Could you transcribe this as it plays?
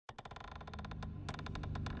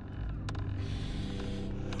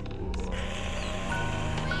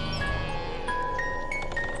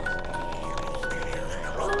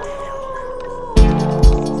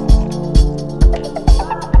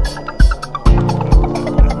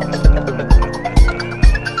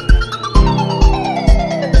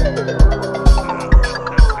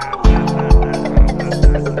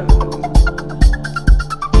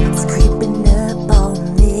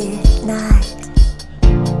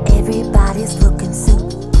He's looking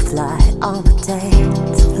super fly on the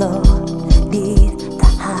dance floor, neath the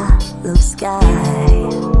hollow sky.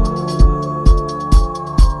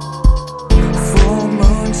 Full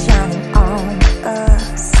moon shining on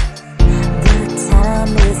us. The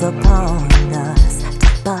time is upon us to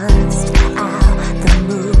bust out the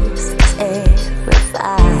moves,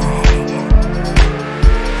 terrify.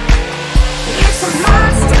 It's a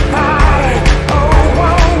monster party. Oh,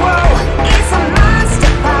 whoa, whoa. It's a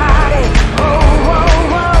monster party. Oh, whoa,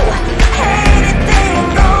 whoa. Anything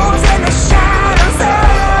goes in the shadows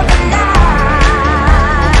of the night.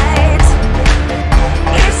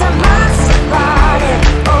 It's a monster party.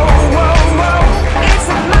 Oh, whoa, whoa. It's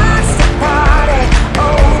a monster party.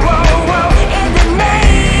 Oh, whoa, whoa. In the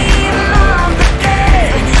name of the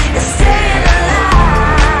game is staying alive.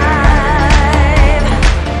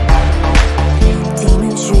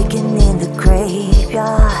 Demons shrieking in the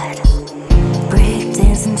graveyard, break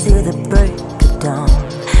dancing to the break of dawn,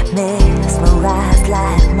 mesmerized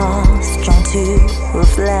like moths drawn to a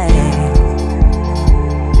flame.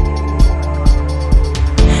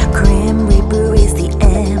 Grim Reaper is the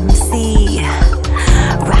MC,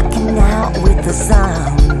 rocking out with the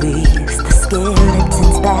zombies, the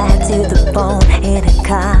skeletons back to the bone in a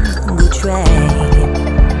Congo train.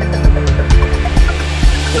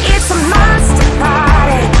 It's a monster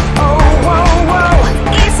party. Oh, whoa, whoa.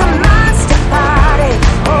 It's a monster party.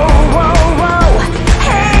 Oh, whoa, whoa.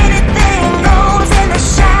 Anything goes in the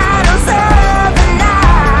shadows of the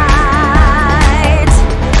night.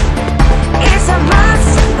 It's a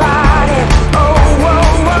monster party. Oh, whoa,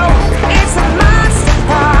 whoa. It's a monster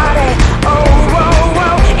party. Oh, whoa,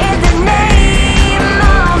 whoa. In the name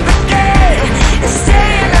of the game is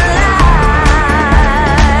staying alive.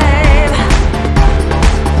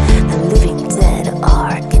 The living dead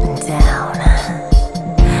are getting down.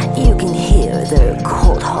 You can hear their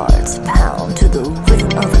cold hearts pound.